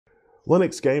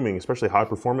Linux gaming, especially high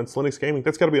performance Linux gaming,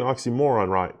 that's gotta be an oxymoron,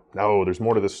 right? No, there's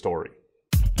more to this story.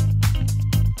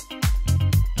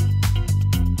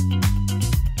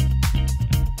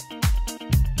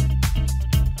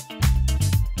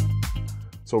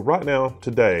 So right now,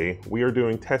 today, we are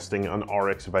doing testing on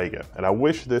RX Vega. And I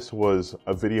wish this was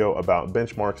a video about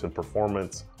benchmarks and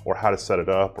performance or how to set it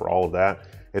up or all of that.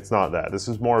 It's not that. This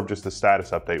is more of just a status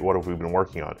update. What have we been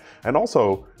working on? And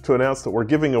also to announce that we're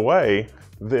giving away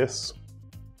this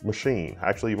machine.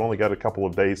 Actually, you've only got a couple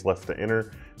of days left to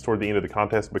enter. It's toward the end of the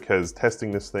contest because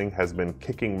testing this thing has been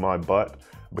kicking my butt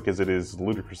because it is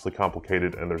ludicrously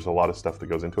complicated and there's a lot of stuff that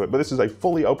goes into it. But this is a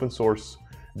fully open source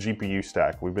GPU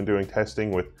stack. We've been doing testing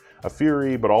with a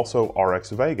Fury, but also RX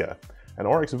Vega. And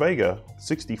RX Vega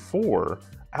 64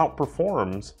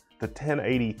 outperforms the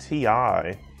 1080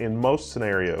 Ti in most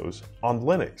scenarios on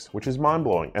Linux, which is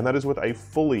mind-blowing. And that is with a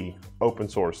fully open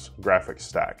source graphics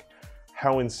stack.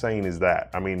 How insane is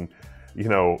that? I mean, you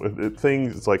know,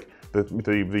 things, it's like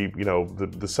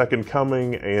the second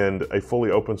coming and a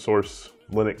fully open source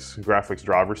Linux graphics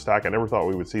driver stack. I never thought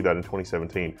we would see that in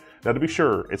 2017. Now, to be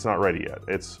sure, it's not ready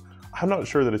yet. I'm not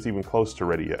sure that it's even close to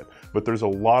ready yet, but there's a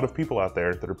lot of people out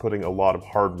there that are putting a lot of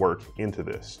hard work into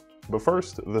this. But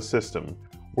first, the system.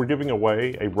 We're giving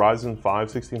away a Ryzen 5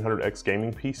 1600X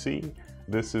gaming PC.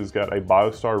 This has got a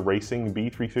BioStar Racing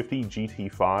B350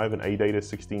 GT5, an ADATA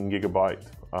 16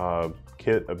 gigabyte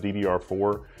kit of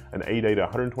DDR4, an ADATA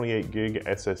 128 gig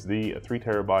SSD, a 3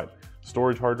 terabyte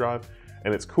storage hard drive,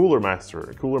 and it's Cooler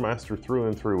Master through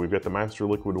and through. We've got the Master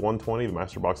Liquid 120, the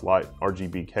Masterbox Lite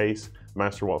RGB case,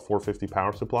 Master Watt 450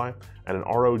 power supply, and an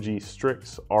ROG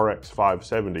Strix RX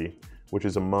 570, which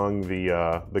is among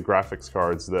the graphics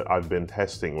cards that I've been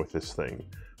testing with this thing.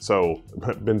 So,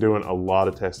 been doing a lot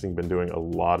of testing on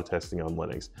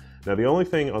Linux. Now, the only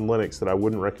thing on Linux that I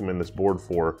wouldn't recommend this board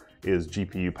for is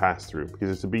GPU pass-through,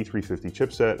 because it's a B350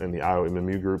 chipset and the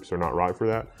IOMMU groups are not right for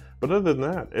that. But other than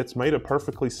that, it's made a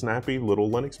perfectly snappy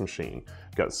little Linux machine.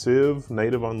 You've got Civ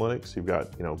native on Linux. You've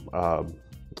got,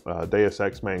 Deus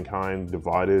Ex Mankind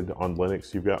Divided on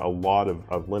Linux. You've got a lot of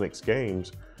Linux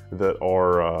games that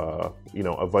are,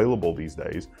 available these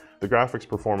days. The graphics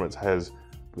performance has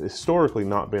historically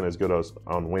not been as good as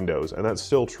on Windows, and that's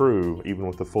still true even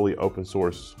with the fully open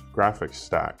source graphics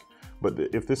stack. But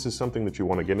if this is something that you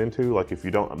want to get into, like if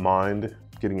you don't mind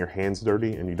getting your hands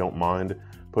dirty and you don't mind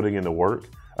putting in the work,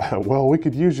 well, we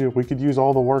could use you. We could use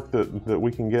all the work that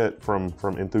we can get from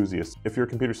enthusiasts. If you're a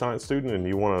computer science student and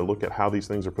you want to look at how these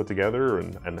things are put together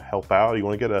and help out, you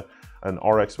want to get an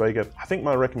RX Vega, I think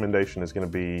my recommendation is going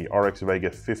to be RX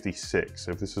Vega 56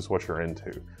 if this is what you're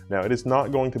into. Now, it is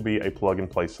not going to be a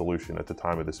plug-and-play solution at the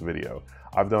time of this video.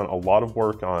 I've done a lot of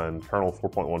work on kernel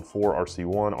 4.14,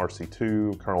 RC1,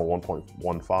 RC2, kernel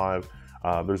 1.15.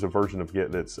 There's a version of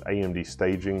Git that's AMD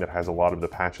staging that has a lot of the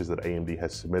patches that AMD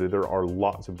has submitted. There are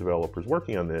lots of developers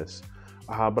working on this,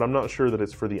 but I'm not sure that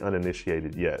it's for the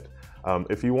uninitiated yet.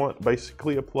 If you want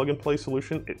basically a plug-and-play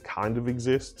solution, it kind of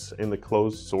exists in the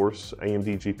closed source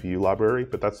AMD GPU library,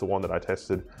 but that's the one that I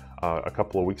tested a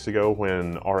couple of weeks ago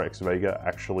when RX Vega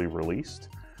actually released.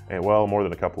 And well, more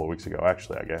than a couple of weeks ago,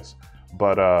 actually, I guess.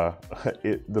 But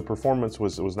the performance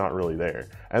was not really there.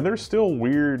 And there's still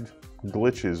weird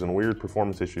glitches and weird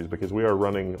performance issues because we are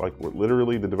running,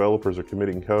 literally the developers are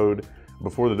committing code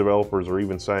before the developers are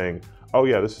even saying, oh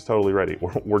yeah, this is totally ready.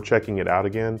 We're checking it out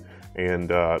again and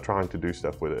trying to do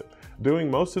stuff with it.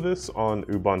 Doing most of this on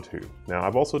Ubuntu. Now,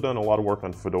 I've also done a lot of work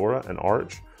on Fedora and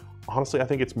Arch. Honestly, I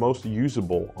think it's most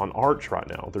usable on Arch right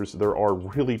now. There are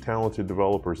really talented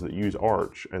developers that use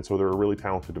Arch, and so there are really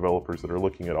talented developers that are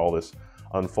looking at all this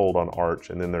unfold on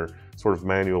Arch, and then they're sort of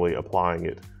manually applying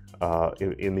it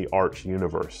in the Arch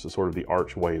universe, sort of the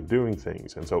Arch way of doing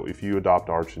things. And so if you adopt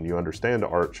Arch and you understand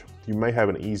Arch, you may have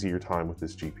an easier time with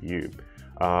this GPU.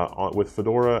 With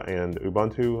Fedora and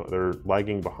Ubuntu, they're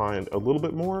lagging behind a little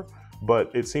bit more,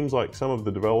 but it seems like some of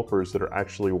the developers that are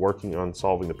actually working on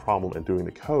solving the problem and doing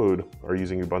the code are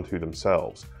using Ubuntu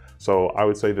themselves. So I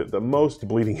would say that the most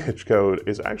bleeding edge code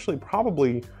is actually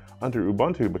probably under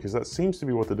Ubuntu, because that seems to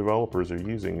be what the developers are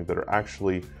using that are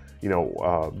actually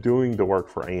doing the work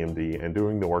for AMD and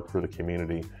doing the work for the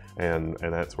community and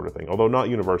that sort of thing. Although not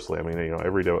universally. I mean,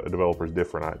 every developer is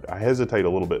different. I hesitate a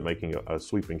little bit making a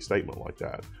sweeping statement like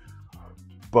that.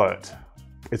 But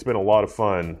it's been a lot of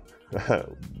fun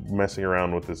messing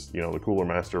around with this, the Cooler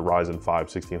Master Ryzen 5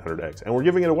 1600X. And we're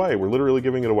giving it away. We're literally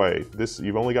giving it away.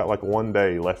 You've only got like 1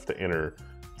 day left to enter.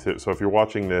 So if you're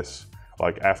watching this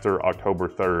like after October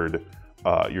 3rd,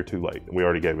 you're too late. We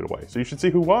already gave it away. So you should see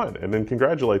who won and then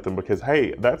congratulate them because,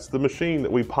 hey, that's the machine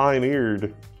that we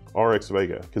pioneered RX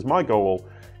Vega. Because my goal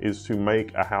is to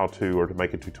make a how-to or to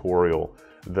make a tutorial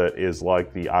that is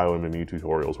like the IOMMU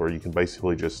tutorials, where you can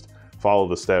basically just follow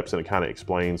the steps and it kind of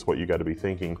explains what you got to be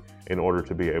thinking in order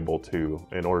to be able to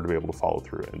follow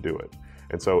through and do it.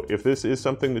 And so if this is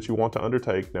something that you want to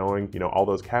undertake, knowing, you know, all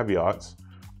those caveats,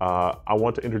 I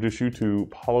want to introduce you to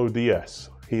Paulo Diaz.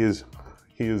 He is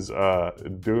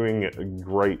doing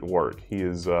great work. He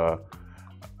is,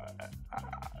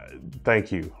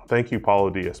 thank you, Paulo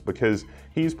Diaz, because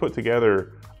he's put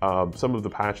together some of the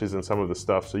patches and some of the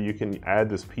stuff so you can add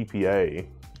this PPA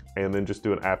and then just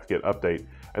do an apt-get update.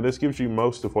 And this gives you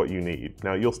most of what you need.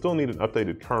 Now, you'll still need an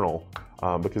updated kernel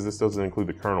because this doesn't include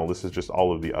the kernel. This is just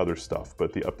all of the other stuff,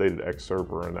 but the updated X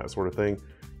server and that sort of thing,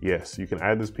 yes, you can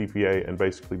add this PPA and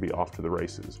basically be off to the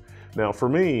races. Now, for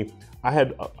me, I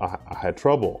had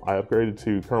trouble. I upgraded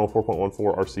to kernel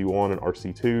 4.14 RC1 and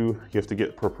RC2. You have to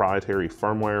get proprietary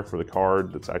firmware for the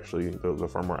card. That's actually, the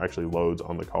firmware actually loads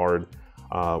on the card,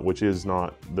 which is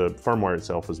not, the firmware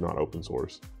itself is not open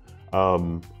source.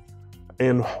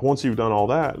 And once you've done all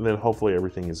that, then hopefully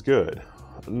everything is good.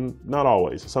 Not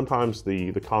always. Sometimes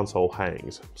the console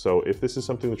hangs. So if this is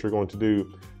something that you're going to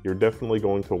do, you're definitely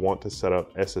going to want to set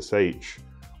up SSH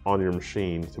on your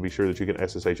machine to be sure that you can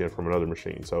SSH in from another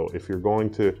machine. So if you're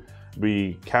going to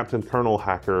be Captain Kernel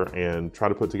Hacker and try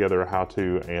to put together a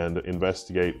how-to and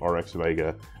investigate RX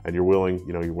Vega, and you're willing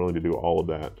to do all of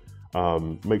that,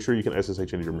 make sure you can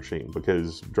SSH into your machine,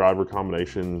 because driver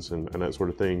combinations and that sort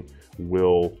of thing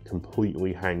will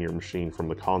completely hang your machine from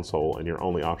the console, and your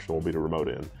only option will be to remote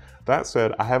in. That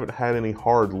said, I haven't had any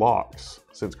hard locks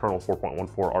since kernel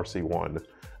 4.14 RC1.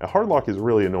 A hard lock is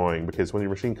really annoying because when your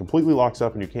machine completely locks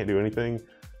up and you can't do anything,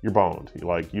 you're boned.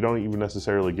 Like, you don't even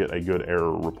necessarily get a good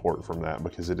error report from that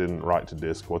because it didn't write to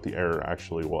disk what the error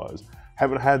actually was.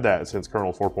 Haven't had that since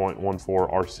kernel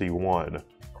 4.14 RC1.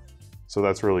 So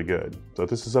that's really good. So if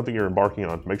this is something you're embarking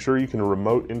on, make sure you can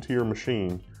remote into your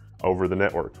machine over the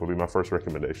network, will be my first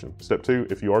recommendation. Step 2,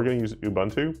 if you are going to use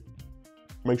Ubuntu,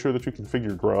 make sure that you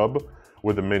configure grub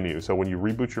with a menu. So when you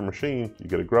reboot your machine, you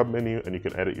get a grub menu and you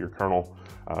can edit your kernel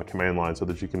command line so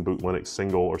that you can boot Linux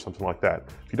single or something like that.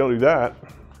 If you don't do that,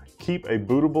 keep a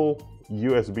bootable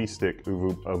USB stick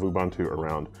of Ubuntu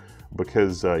around,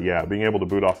 because yeah, being able to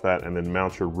boot off that and then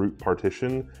mount your root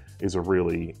partition is a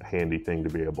really handy thing to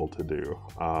be able to do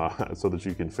so that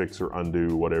you can fix or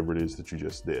undo whatever it is that you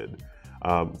just did.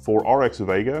 For RX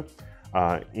Vega,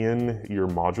 in your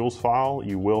modules file,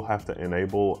 you will have to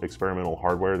enable experimental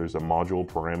hardware. There's a module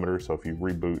parameter, so if you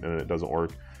reboot and it doesn't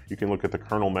work, you can look at the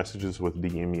kernel messages with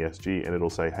DMESG and it'll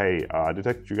say, hey, I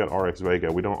detected you got RX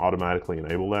Vega. We don't automatically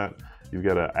enable that. You've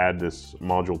got to add this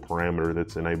module parameter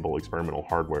that's enable experimental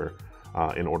hardware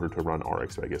in order to run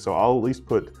RX Vega. So I'll at least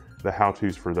put the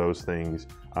how-tos for those things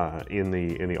in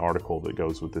the article that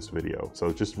goes with this video. So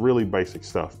it's just really basic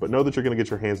stuff, but know that you're gonna get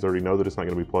your hands dirty, know that it's not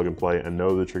gonna be plug and play, and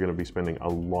know that you're gonna be spending a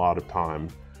lot of time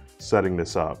setting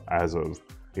this up as of,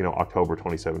 you know, October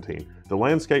 2017. The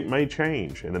landscape may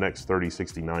change in the next 30,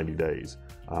 60, 90 days,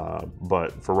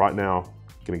 but for right now,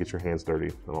 gonna get your hands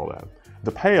dirty and all that.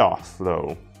 The payoff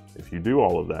though, if you do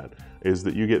all of that, is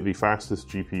that you get the fastest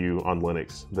GPU on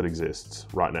Linux that exists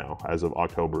right now as of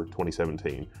October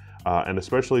 2017. And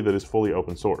especially that is fully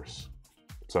open source.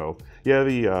 So yeah,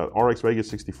 the RX Vega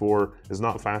 64 is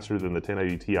not faster than the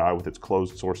 1080 Ti with its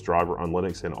closed source driver on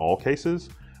Linux in all cases,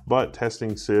 but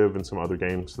testing Civ and some other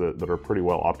games that are pretty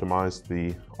well optimized,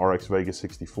 the RX Vega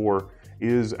 64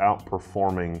 is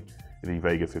outperforming the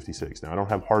Vega 56. Now, I don't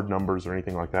have hard numbers or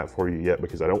anything like that for you yet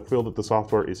because I don't feel that the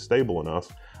software is stable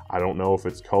enough. I don't know if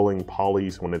it's culling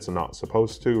polys when it's not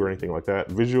supposed to or anything like that.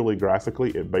 Visually,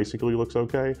 graphically, it basically looks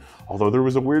okay. Although there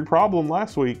was a weird problem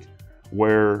last week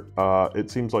where it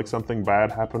seems like something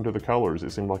bad happened to the colors.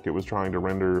 It seemed like it was trying to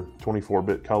render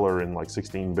 24-bit color in like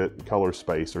 16-bit color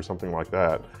space or something like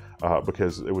that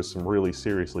because it was some really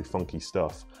seriously funky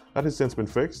stuff. That has since been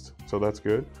fixed, so that's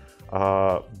good.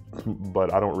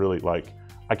 But I don't really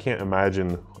I can't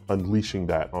imagine unleashing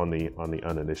that on the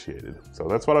uninitiated. So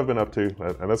that's what I've been up to,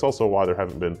 and that's also why there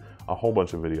haven't been a whole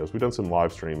bunch of videos. We've done some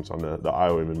live streams on the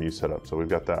IOMMU setup, so we've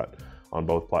got that on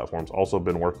both platforms. Also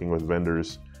been working with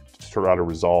vendors to try to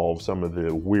resolve some of the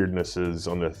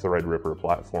weirdnesses on the Threadripper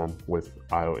platform with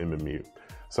IOMMU.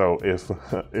 So if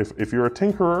you're a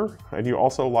tinkerer and you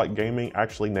also like gaming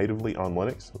actually natively on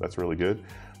Linux, that's really good.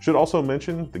 Should also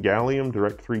mention the Gallium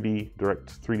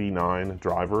Direct3D9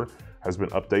 driver has been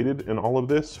updated in all of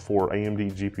this for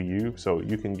AMD GPU, so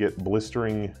you can get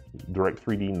blistering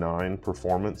Direct3D9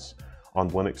 performance on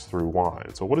Linux through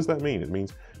Wine. So what does that mean? It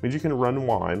means you can run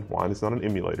Wine. Wine is not an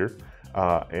emulator,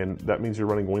 and that means you're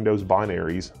running Windows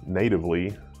binaries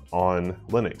natively on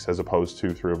Linux as opposed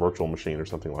to through a virtual machine or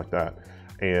something like that.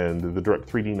 And the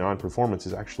Direct3D 9 performance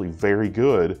is actually very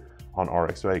good on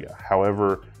RX Vega.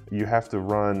 However, you have to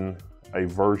run a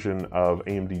version of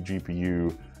AMD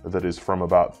GPU that is from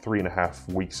about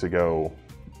 3.5 weeks ago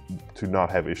to not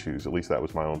have issues. At least that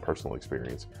was my own personal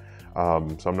experience.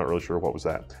 So I'm not really sure what was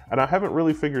that. And I haven't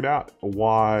really figured out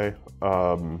why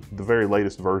the very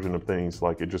latest version of things,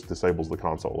 like it just disables the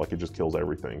console, like it just kills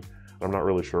everything. I'm not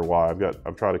really sure why.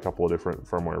 I've tried a couple of different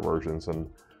firmware versions, and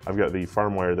I've got the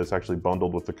firmware that's actually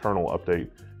bundled with the kernel update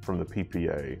from the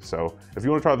PPA. So if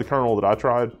you want to try the kernel that I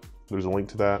tried, there's a link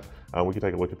to that. We can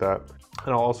take a look at that.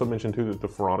 And I'll also mention too that the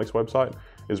Phoronix website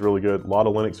is really good. A lot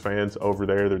of Linux fans over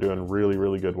there. They're doing really,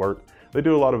 really good work. They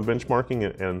do a lot of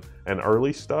benchmarking and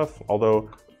early stuff, although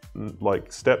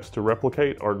like steps to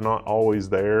replicate are not always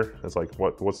there. It's like,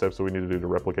 what steps do we need to do to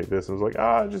replicate this? And it's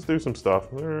like, just do some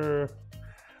stuff.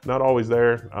 Not always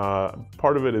there.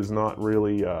 Part of it is not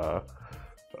really,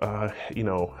 you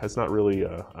know, it's not really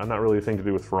a thing to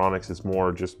do with Phoronix. It's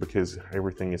more just because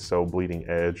everything is so bleeding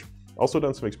edge. Also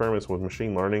done some experiments with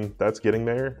machine learning. That's getting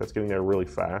there. That's getting there really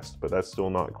fast, but that's still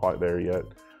not quite there yet.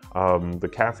 The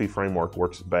CAFE framework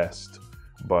works best,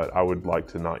 but I would like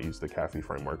to not use the CAFE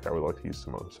framework. I would like to use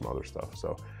some other stuff.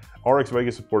 So RX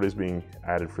Vega support is being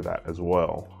added for that as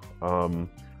well.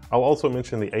 I'll also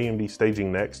mention the AMD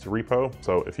Staging Next repo.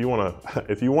 So if you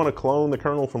wanna clone the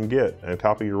kernel from Git and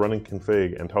copy your running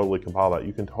config and totally compile that,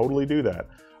 you can totally do that.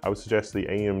 I would suggest the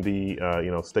AMD you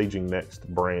know, Staging Next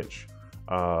branch,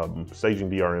 Staging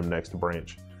DRM Next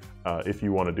branch, if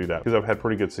you want to do that, because I've had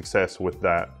pretty good success with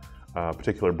that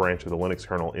particular branch of the Linux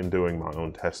kernel in doing my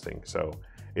own testing. So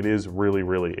it is really,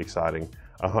 really exciting.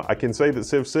 I can say that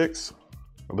Civ 6,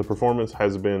 the performance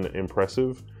has been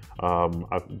impressive.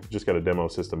 I've just got a demo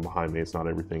system behind me. It's not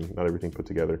everything put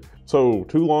together. So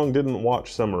too long didn't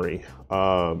watch summary.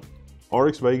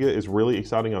 RX Vega is really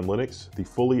exciting on Linux. The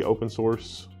fully open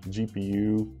source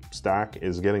GPU stack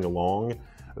is getting along.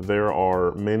 There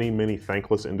are many, many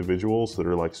thankless individuals that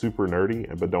are like super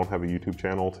nerdy but don't have a YouTube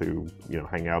channel to, you know,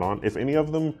 hang out on. If any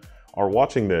of them are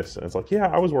watching this and it's like, yeah,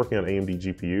 I was working on AMD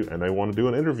GPU, and they want to do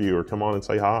an interview or come on and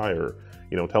say hi, or,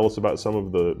 you know, tell us about some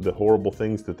of the horrible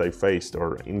things that they faced,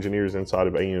 or engineers inside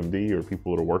of AMD, or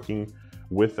people that are working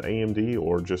with AMD,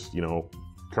 or just, you know,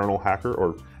 kernel hacker,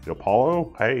 or, you know,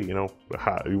 Paulo, hey, you know,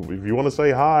 if you want to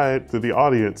say hi to the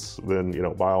audience, then, you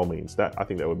know, by all means. I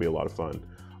think that would be a lot of fun.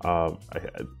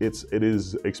 It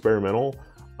is experimental.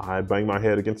 I bang my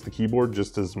head against the keyboard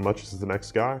just as much as the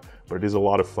next guy, but it is a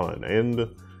lot of fun. And,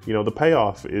 you know, the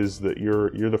payoff is that you're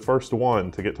the first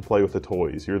one to get to play with the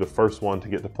toys. You're the first one to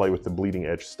get to play with the bleeding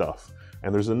edge stuff.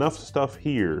 And there's enough stuff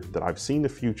here that I've seen the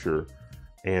future,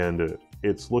 and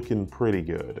it's looking pretty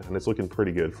good. And it's looking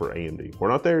pretty good for AMD. We're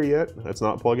not there yet. It's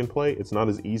not plug and play. It's not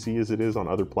as easy as it is on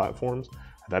other platforms.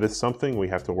 That is something we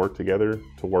have to work together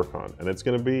to work on. And it's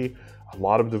going to be a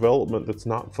lot of development that's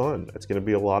not fun. It's going to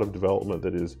be a lot of development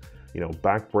that is, you know,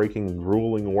 back-breaking,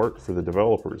 grueling work for the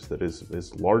developers that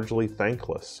is largely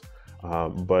thankless.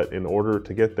 But in order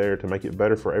to get there, to make it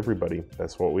better for everybody,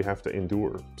 that's what we have to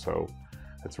endure. So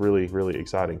it's really, really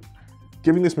exciting.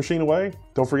 Giving this machine away,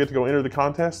 don't forget to go enter the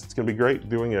contest. It's going to be great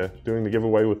doing the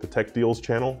giveaway with the Tech Deals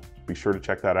channel. Be sure to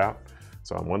check that out.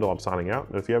 So I'm Wendell, I'm signing out.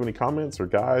 And if you have any comments or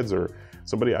guides, or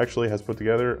somebody actually has put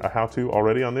together a how-to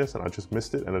already on this and I just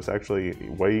missed it and it's actually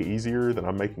way easier than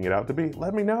I'm making it out to be,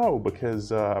 let me know,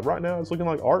 because right now it's looking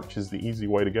like Arch is the easy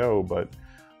way to go, but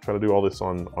I'm trying to do all this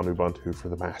on Ubuntu for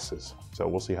the masses. So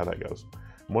we'll see how that goes.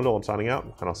 I'm Wendell, I'm signing out,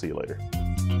 and I'll see you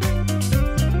later.